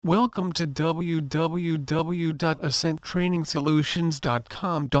Welcome to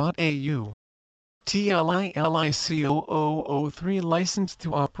www.ascenttrainingsolutions.com.au. TLILICOOO3 licensed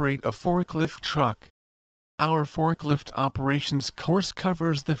to operate a forklift truck. Our forklift operations course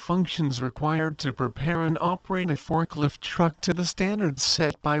covers the functions required to prepare and operate a forklift truck to the standards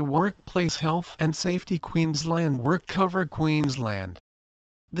set by Workplace Health and Safety Queensland WorkCover Queensland.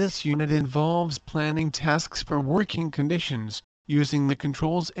 This unit involves planning tasks for working conditions, using the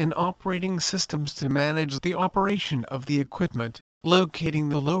controls and operating systems to manage the operation of the equipment, locating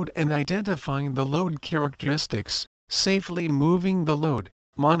the load and identifying the load characteristics, safely moving the load,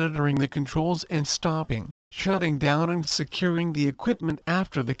 monitoring the controls and stopping, shutting down and securing the equipment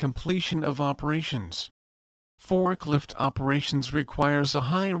after the completion of operations. Forklift operations requires a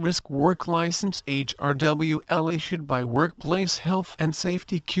high-risk work license HRWL issued by Workplace Health and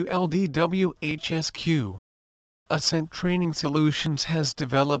Safety QLDWHSQ. Ascent Training Solutions has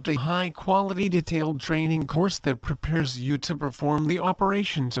developed a high-quality detailed training course that prepares you to perform the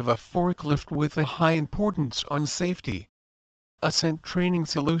operations of a forklift with a high importance on safety. Ascent Training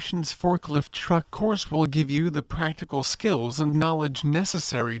Solutions Forklift Truck course will give you the practical skills and knowledge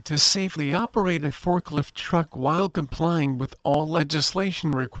necessary to safely operate a forklift truck while complying with all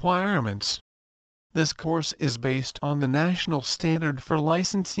legislation requirements. This course is based on the national standard for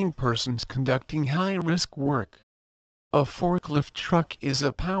licensing persons conducting high-risk work. A forklift truck is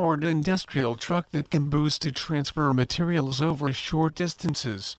a powered industrial truck that can boost to transfer materials over short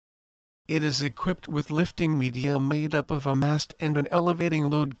distances. It is equipped with lifting media made up of a mast and an elevating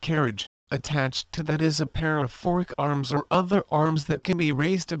load carriage. Attached to that is a pair of fork arms or other arms that can be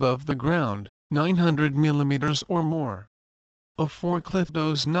raised above the ground, 900 mm or more. A forklift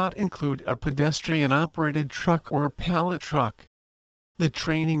does not include a pedestrian-operated truck or pallet truck. The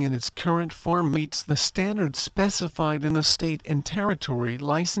training in its current form meets the standards specified in the state and territory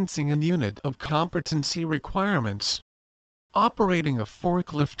licensing and unit of competency requirements. Operating a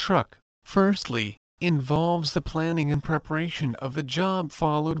forklift truck, firstly, involves the planning and preparation of the job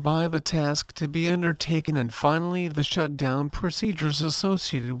followed by the task to be undertaken and finally the shutdown procedures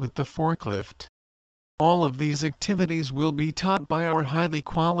associated with the forklift. All of these activities will be taught by our highly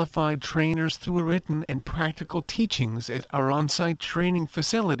qualified trainers through written and practical teachings at our on-site training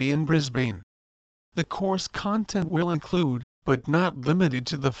facility in Brisbane. The course content will include, but not limited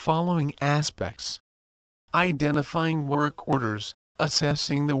to the following aspects: identifying work orders,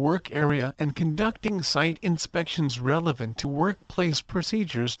 assessing the work area and conducting site inspections relevant to workplace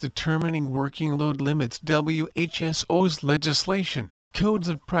procedures, determining working load limits, WHSO's legislation, codes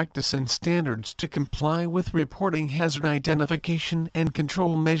of practice and standards to comply with, reporting hazard identification and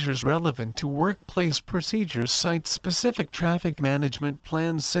control measures relevant to workplace procedures, site-specific traffic management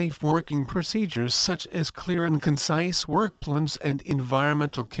plans, safe working procedures such as clear and concise work plans and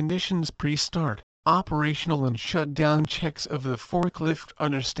environmental conditions pre-start, operational and shutdown checks of the forklift,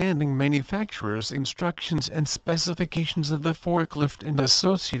 understanding manufacturer's instructions and specifications of the forklift and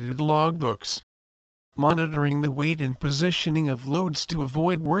associated logbooks. Monitoring the weight and positioning of loads to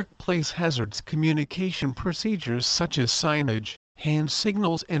avoid workplace hazards, communication procedures such as signage, hand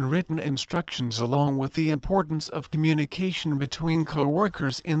signals and written instructions, along with the importance of communication between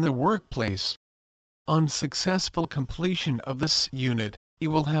co-workers in the workplace. On successful completion of this unit,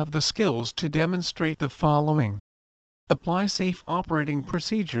 you will have the skills to demonstrate the following: apply safe operating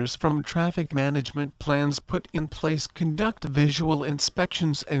procedures from traffic management plans put in place, conduct visual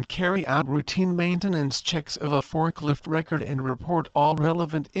inspections and carry out routine maintenance checks of a forklift record and report all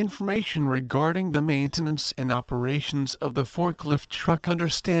relevant information regarding the maintenance and operations of the forklift truck.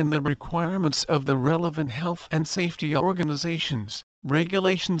 Understand the requirements of the relevant health and safety organizations,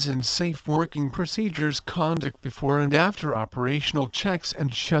 regulations and safe working procedures, conduct before and after operational checks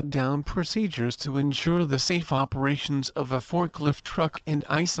and shutdown procedures to ensure the safe operations of a forklift truck and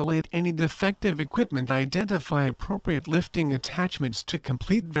isolate any defective equipment, identify appropriate lifting attachments to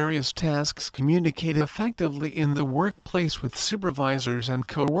complete various tasks, communicate effectively in the workplace with supervisors and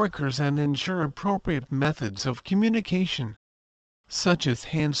co-workers and ensure appropriate methods of communication, such as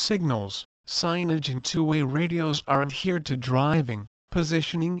hand signals, signage and two-way radios, are adhered to. Driving,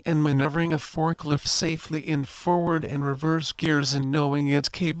 positioning and maneuvering a forklift safely in forward and reverse gears and knowing its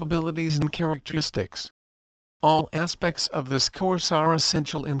capabilities and characteristics. All aspects of this course are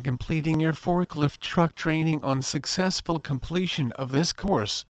essential in completing your forklift truck training. On successful completion of this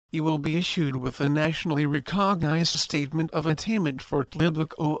course, you will be issued with a nationally recognized Statement of Attainment for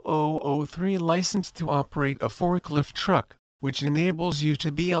TLIBOK 0003 license to operate a forklift truck, which enables you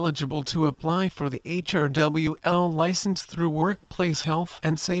to be eligible to apply for the HRWL license through Workplace Health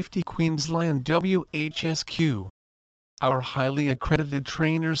and Safety Queensland WHSQ. Our highly accredited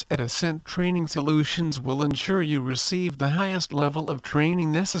trainers at Ascent Training Solutions will ensure you receive the highest level of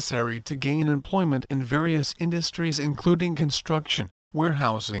training necessary to gain employment in various industries including construction,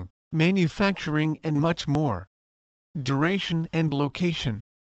 warehousing, manufacturing and much more. Duration and location.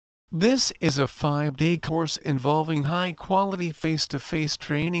 This is a 5-day course involving high-quality face-to-face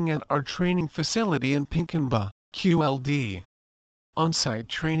training at our training facility in Pinkenba, QLD. On-site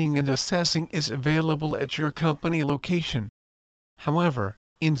training and assessing is available at your company location. However,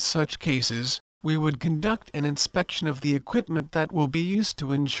 in such cases, we would conduct an inspection of the equipment that will be used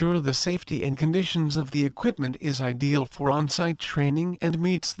to ensure the safety and conditions of the equipment is ideal for on-site training and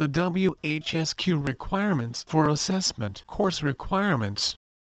meets the WHSQ requirements for assessment course requirements.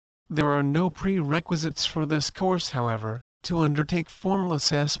 There are no prerequisites for this course however. To undertake formal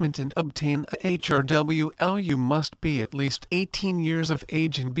assessment and obtain a HRWL you must be at least 18 years of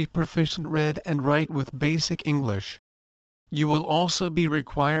age and be proficient read and write with basic English. You will also be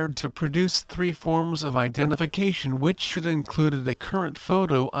required to produce 3 forms of identification which should include a current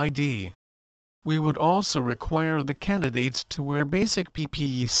photo ID. We would also require the candidates to wear basic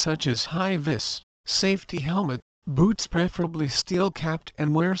PPE such as high-vis, safety helmet, boots preferably steel-capped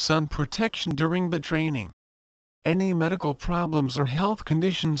and wear sun protection during the training. Any medical problems or health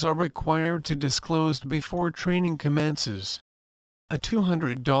conditions are required to disclose before training commences. A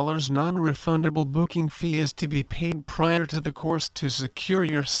 $200 non-refundable booking fee is to be paid prior to the course to secure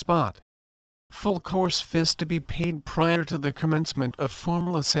your spot. Full course fees to be paid prior to the commencement of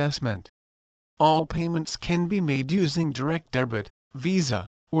formal assessment. All payments can be made using direct debit, Visa,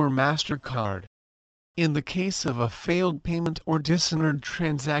 or MasterCard. In the case of a failed payment or dishonored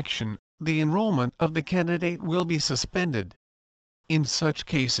transaction, the enrollment of the candidate will be suspended. In such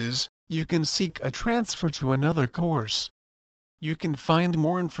cases, you can seek a transfer to another course. You can find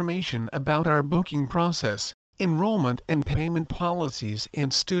more information about our booking process, enrollment and payment policies in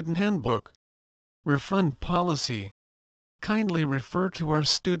Student Handbook. Refund policy. Kindly refer to our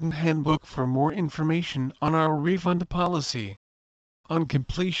Student Handbook for more information on our refund policy. On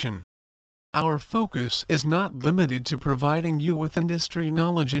completion. Our focus is not limited to providing you with industry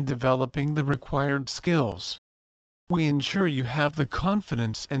knowledge and developing the required skills. We ensure you have the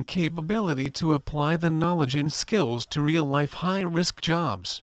confidence and capability to apply the knowledge and skills to real-life high-risk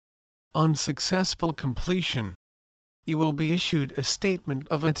jobs. On successful completion, you will be issued a Statement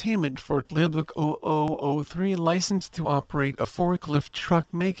of Attainment for Forklift 0003 license to operate a forklift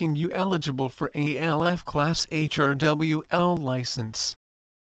truck making you eligible for ALF Class HRWL license.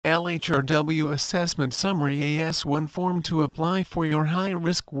 LHRW Assessment Summary AS1 Form to apply for your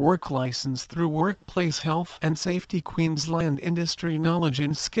high-risk work license through Workplace Health and Safety Queensland Industry Knowledge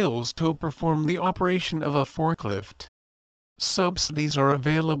and Skills to perform the operation of a forklift. Subsidies are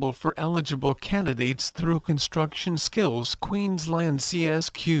available for eligible candidates through Construction Skills Queensland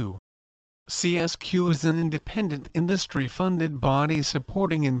CSQ. CSQ is an independent industry-funded body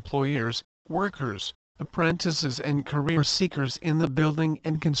supporting employers, workers, apprentices and career seekers in the building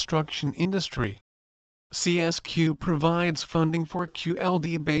and construction industry. CSQ provides funding for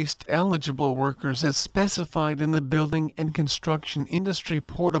QLD-based eligible workers as specified in the Building and Construction Industry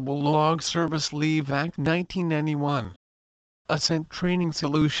Portable Log Service Leave Act 1991. Ascent Training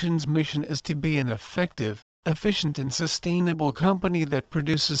Solutions' mission is to be an effective, efficient and sustainable company that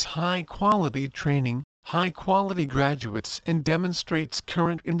produces high-quality training, high-quality graduates and demonstrates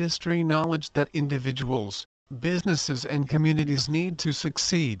current industry knowledge that individuals, businesses and communities need to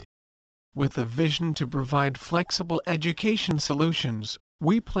succeed. With a vision to provide flexible education solutions,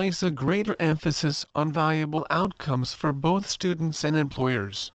 we place a greater emphasis on valuable outcomes for both students and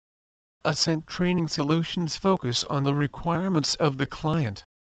employers. Ascent Training Solutions focus on the requirements of the client.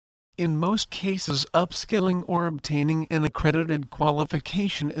 In most cases, upskilling or obtaining an accredited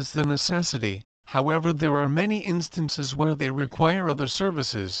qualification is the necessity. However, there are many instances where they require other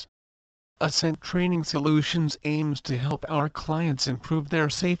services. Ascent Training Solutions aims to help our clients improve their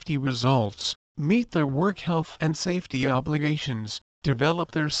safety results, meet their work health and safety obligations,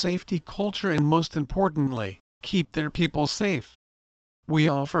 develop their safety culture and most importantly, keep their people safe. We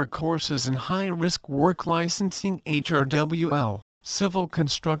offer courses in high-risk work licensing HRWL, civil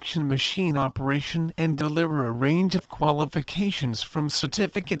construction machine operation and deliver a range of qualifications from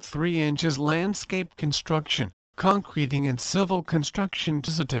Certificate 3 inches landscape construction, concreting and civil construction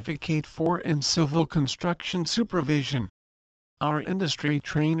to Certificate 4 in civil construction supervision. Our industry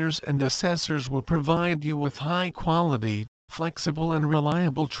trainers and assessors will provide you with high-quality, flexible and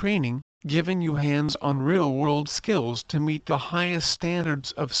reliable training, giving you hands-on real-world skills to meet the highest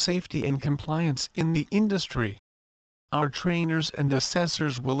standards of safety and compliance in the industry. Our trainers and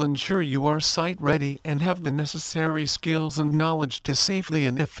assessors will ensure you are site-ready and have the necessary skills and knowledge to safely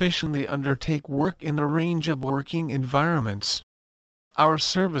and efficiently undertake work in a range of working environments. Our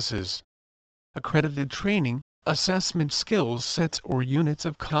services: accredited training, assessment skills sets or units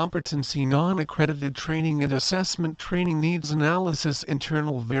of competency. Non-accredited training and assessment training needs analysis.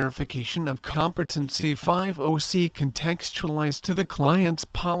 Internal verification of competency. 50C contextualized to the client's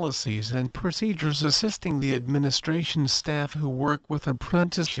policies and procedures, assisting the administration staff who work with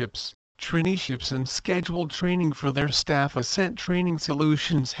apprenticeships, traineeships and scheduled training for their staff. Ascent Training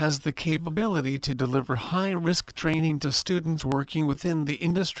Solutions has the capability to deliver high-risk training to students working within the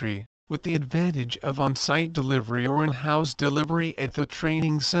industry, with the advantage of on-site delivery or in-house delivery at the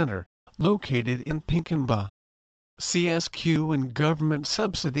training center, located in Pinkenba. CSQ and government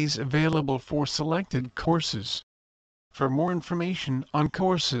subsidies available for selected courses. For more information on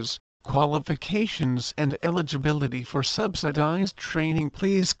courses, qualifications and eligibility for subsidized training,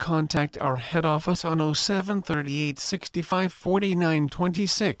 please contact our head office on 0738 65 49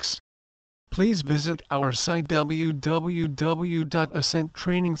 26. Please visit our site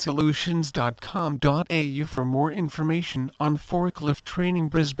www.ascenttrainingsolutions.com.au for more information on forklift training.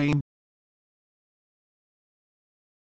 Brisbane.